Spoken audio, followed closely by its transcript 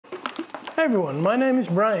Hey everyone, my name is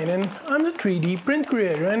Brian and I'm the 3D print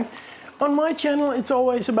creator, and on my channel it's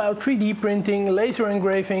always about 3D printing, laser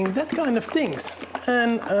engraving, that kind of things.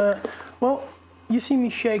 And well, you see me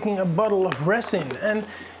shaking a bottle of resin, and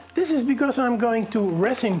this is because I'm going to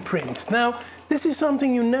resin print. Now, this is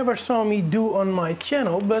something you never saw me do on my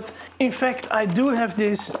channel, but in fact I do have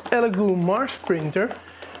this Elegoo Mars printer,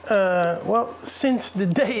 well, since the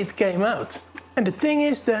day it came out. And the thing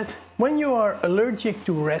is that when you are allergic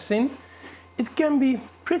to resin, it can be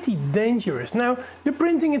pretty dangerous. Now, the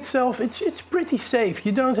printing itself, it's pretty safe.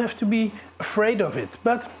 You don't have to be afraid of it.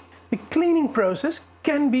 But the cleaning process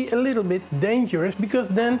can be a little bit dangerous, because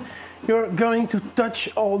then you're going to touch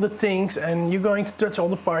all the things and you're going to touch all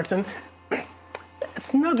the parts, and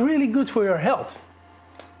it's not really good for your health.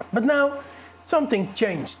 But now something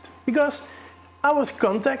changed, because I was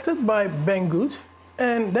contacted by Banggood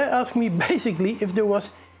and they asked me basically if there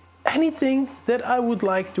was anything that I would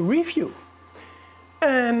like to review.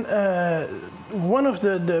 And one of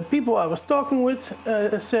the people I was talking with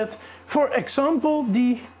said, for example,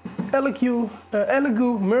 the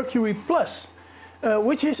Elegoo Mercury Plus,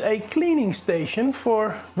 which is a cleaning station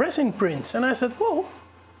for resin prints. And I said, well,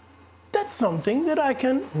 that's something that I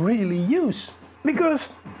can really use,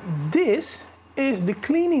 because this is the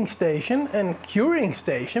cleaning station and curing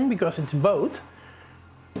station, because it's both,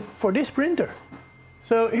 for this printer.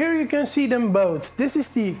 So here you can see them both. This is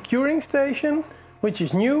the curing station, which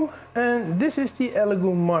is new, and this is the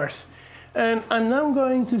Elegoo Mars. And I'm now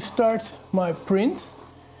going to start my print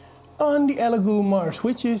on the Elegoo Mars,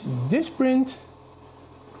 which is this print.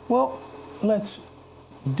 Well, let's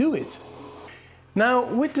do it. Now,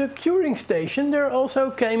 with the curing station there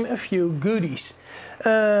also came a few goodies,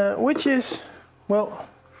 which is, well,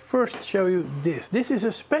 first show you this. This is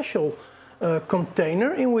a special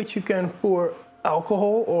container in which you can pour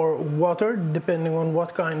alcohol or water, depending on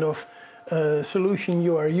what kind of solution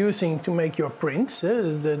you are using to make your prints,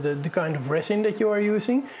 the kind of resin that you are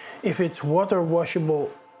using, if it's water washable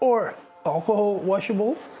or alcohol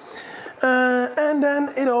washable. And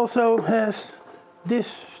then it also has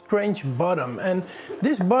this strange bottom, and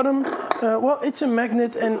this bottom, well, it's a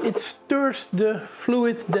magnet and it stirs the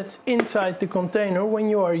fluid that's inside the container when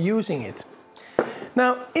you are using it.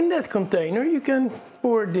 Now, in that container you can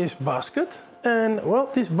pour this basket, and well,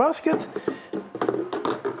 this basket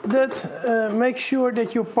that makes sure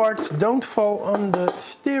that your parts don't fall on the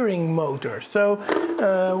steering motor. So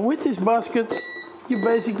with this basket you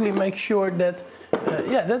basically make sure that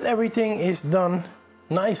yeah, that everything is done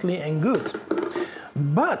nicely and good.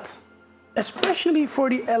 But especially for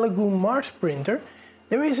the Elegoo Mars printer,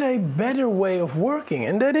 there is a better way of working,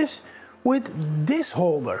 and that is with this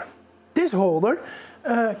holder. This holder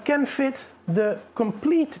can fit the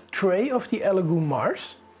complete tray of the Elegoo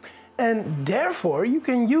Mars, and therefore you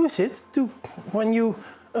can use it to, when you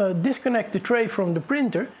disconnect the tray from the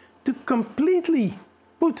printer, to completely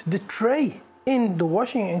put the tray in the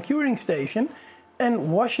washing and curing station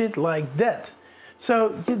and wash it like that.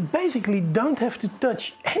 So you basically don't have to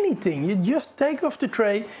touch anything. You just take off the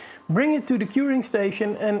tray, bring it to the curing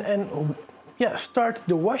station, and yeah, start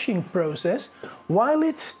the washing process while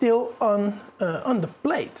it's still on the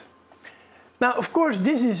plate. Now, of course,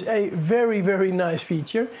 this is a very, very nice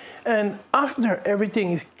feature, and after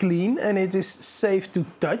everything is clean and it is safe to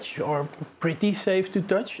touch, or pretty safe to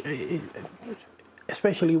touch,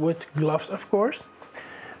 especially with gloves, of course,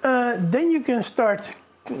 then you can start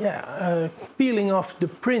peeling off the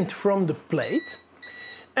print from the plate.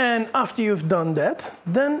 And after you've done that,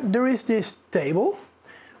 then there is this table,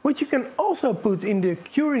 which you can also put in the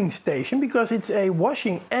curing station, because it's a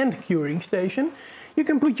washing and curing station. You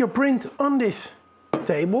can put your print on this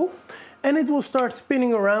table and it will start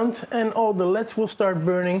spinning around and all the LEDs will start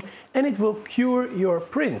burning and it will cure your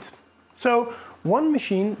print. So one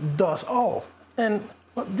machine does all. And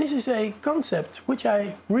well, this is a concept which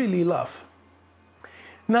I really love.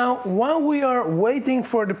 Now, while we are waiting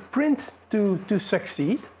for the print to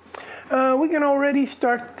succeed, we can already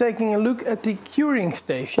start taking a look at the curing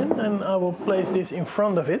station, and I will place this in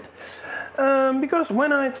front of it, because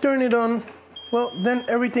when I turn it on, well, then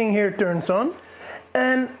everything here turns on,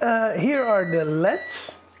 and here are the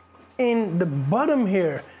LEDs. In the bottom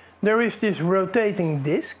here there is this rotating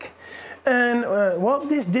disc, and well,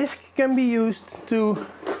 this disc can be used to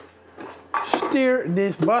steer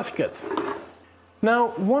this basket. Now,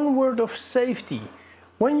 one word of safety.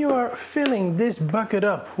 When you are filling this bucket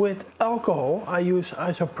up with alcohol, I use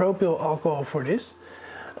isopropyl alcohol for this,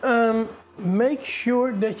 make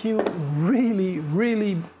sure that you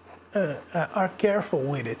really are careful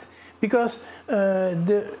with it, because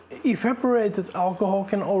the evaporated alcohol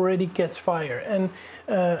can already catch fire, and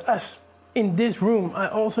as in this room I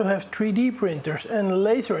also have 3D printers and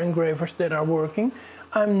laser engravers that are working,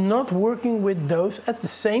 I'm not working with those at the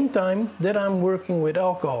same time that I'm working with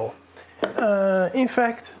alcohol. In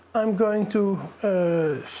fact, I'm going to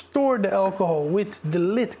store the alcohol with the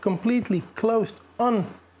lid completely closed on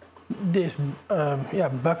this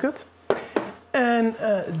bucket. And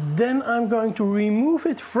then I'm going to remove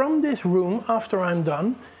it from this room after I'm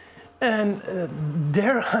done. And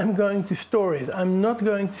there I'm going to store it. I'm not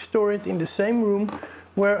going to store it in the same room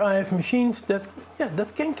where I have machines that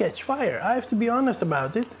can catch fire. I have to be honest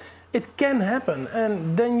about it. It can happen,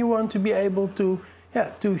 and then you want to be able to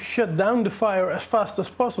shut down the fire as fast as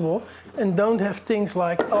possible and don't have things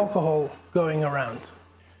like alcohol going around.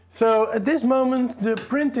 So at this moment the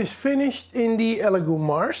print is finished in the Elegoo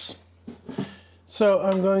Mars. So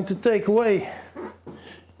I'm going to take away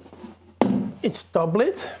its top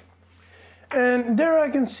lid. And there I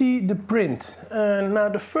can see the print. And now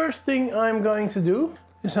the first thing I'm going to do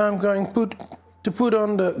is I'm going to put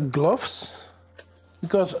on the gloves,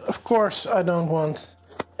 because of course I don't want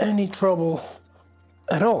any trouble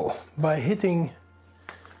at all by hitting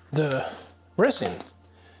the resin.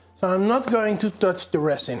 So I'm not going to touch the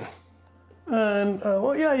resin. And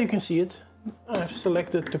well, yeah, you can see it. I've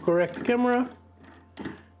selected the correct camera.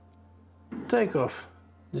 Take off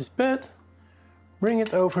this bed, bring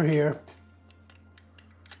it over here.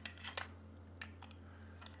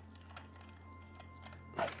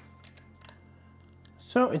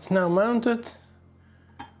 So it's now mounted,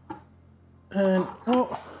 and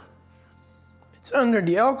well, it's under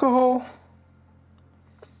the alcohol.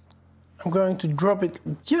 I'm going to drop it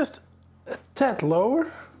just a tad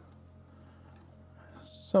lower,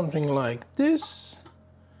 something like this.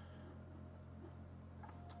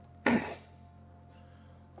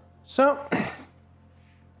 So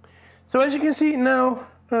as you can see now,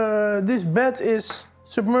 this bed is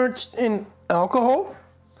submerged in alcohol.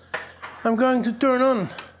 I'm going to turn on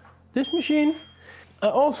this machine. I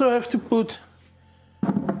also have to put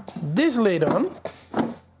this lid on,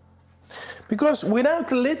 because without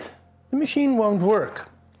the lid the machine won't work.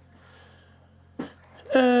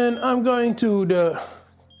 And I'm going to the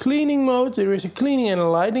cleaning mode. There is a cleaning and a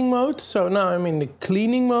lighting mode. So now I'm in the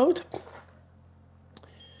cleaning mode.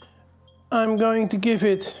 I'm going to give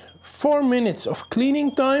it 4 minutes of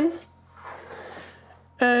cleaning time.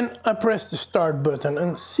 And I press the start button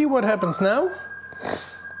and see what happens now.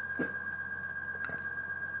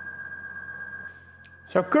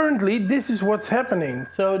 So currently this is what's happening.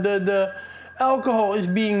 So the alcohol is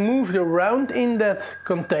being moved around in that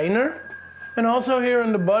container. And also here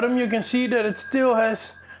on the bottom you can see that it still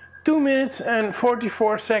has 2 minutes and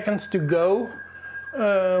 44 seconds to go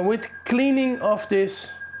with cleaning of this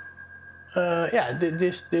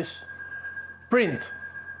this print.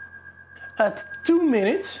 At 2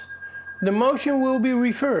 minutes the motion will be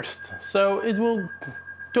reversed, so it will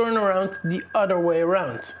turn around the other way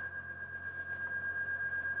around.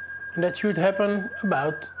 And that should happen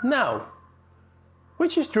about now,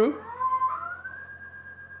 which is true.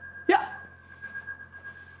 Yeah.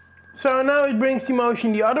 So now it brings the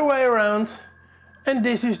motion the other way around, and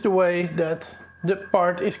this is the way that the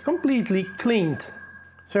part is completely cleaned.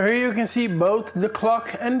 So here you can see both the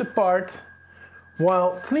clock and the part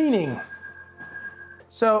while cleaning.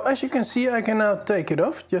 So as you can see, I can now take it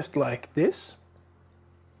off just like this.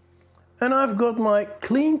 And I've got my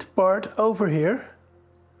cleaned part over here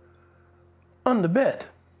on the bed.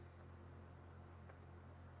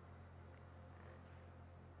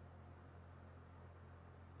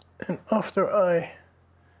 And after I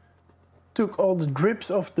took all the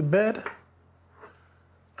drips off the bed,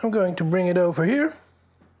 I'm going to bring it over here,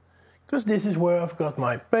 because this is where I've got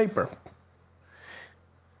my paper.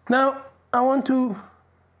 Now I want to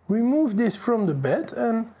remove this from the bed,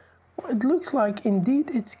 and it looks like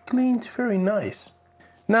indeed it's cleaned very nice.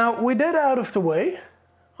 Now with that out of the way,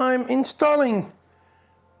 I'm installing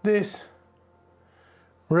this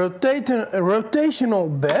rotational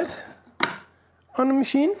bed on the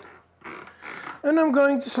machine, and I'm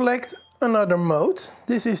going to select another mode.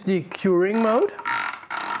 This is the curing mode.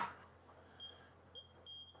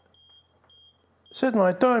 Set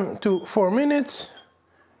my time to 4 minutes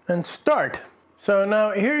and start. So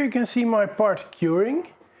now here you can see my part curing,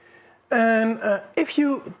 and if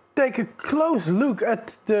you take a close look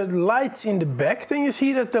at the lights in the back, then you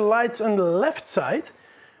see that the lights on the left side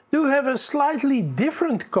do have a slightly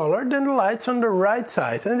different color than the lights on the right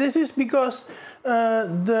side. And this is because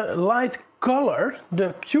the light color,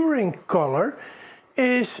 the curing color,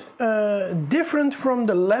 is different from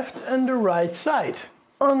the left and the right side.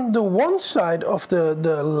 On the one side of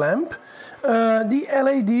the lamp, the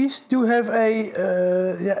LEDs do have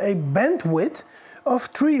a bandwidth of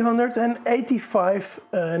 385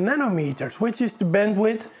 nanometers, which is the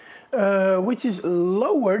bandwidth which is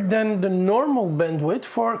lower than the normal bandwidth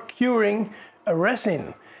for curing a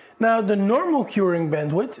resin. Now the normal curing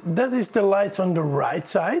bandwidth, that is the lights on the right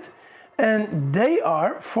side, and they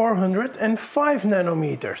are 405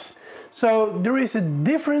 nanometers. So there is a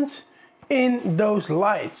difference in those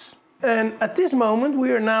lights. And at this moment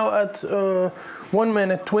we are now at 1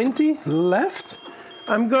 minute 20 left.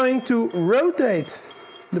 I'm going to rotate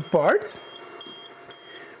the part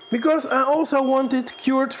because I also want it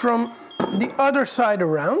cured from the other side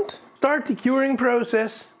around. Start the curing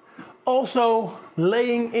process, also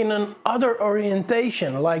laying in another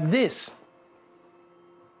orientation like this.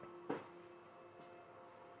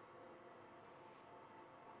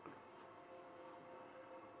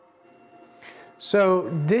 So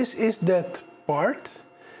this is that part,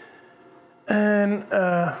 and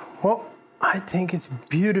well, I think it's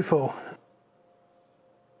beautiful.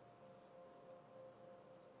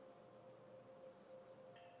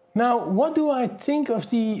 Now, what do I think of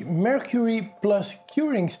the Mercury Plus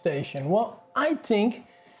curing station? Well, I think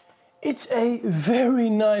it's a very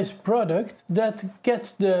nice product that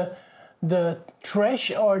gets the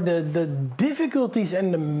trash or the difficulties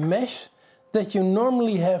and the mess that you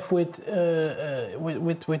normally have with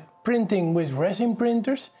printing with resin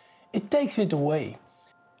printers. It takes it away.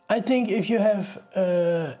 I think if you have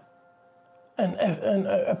a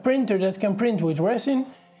printer that can print with resin,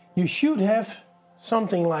 you should have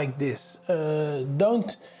something like this.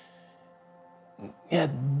 Don't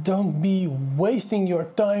be wasting your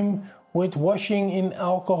time with washing in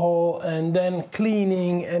alcohol and then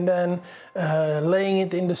cleaning and then laying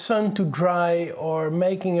it in the sun to dry, or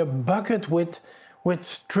making a bucket with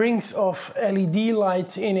strings of LED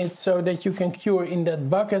lights in it so that you can cure in that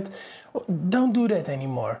bucket. Don't do that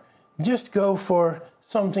anymore. Just go for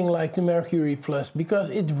something like the Mercury Plus, because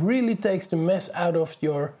it really takes the mess out of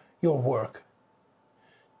your work.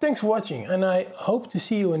 Thanks for watching, and I hope to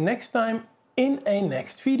see you next time in a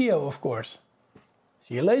next video, of course.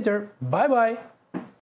 See you later. Bye bye.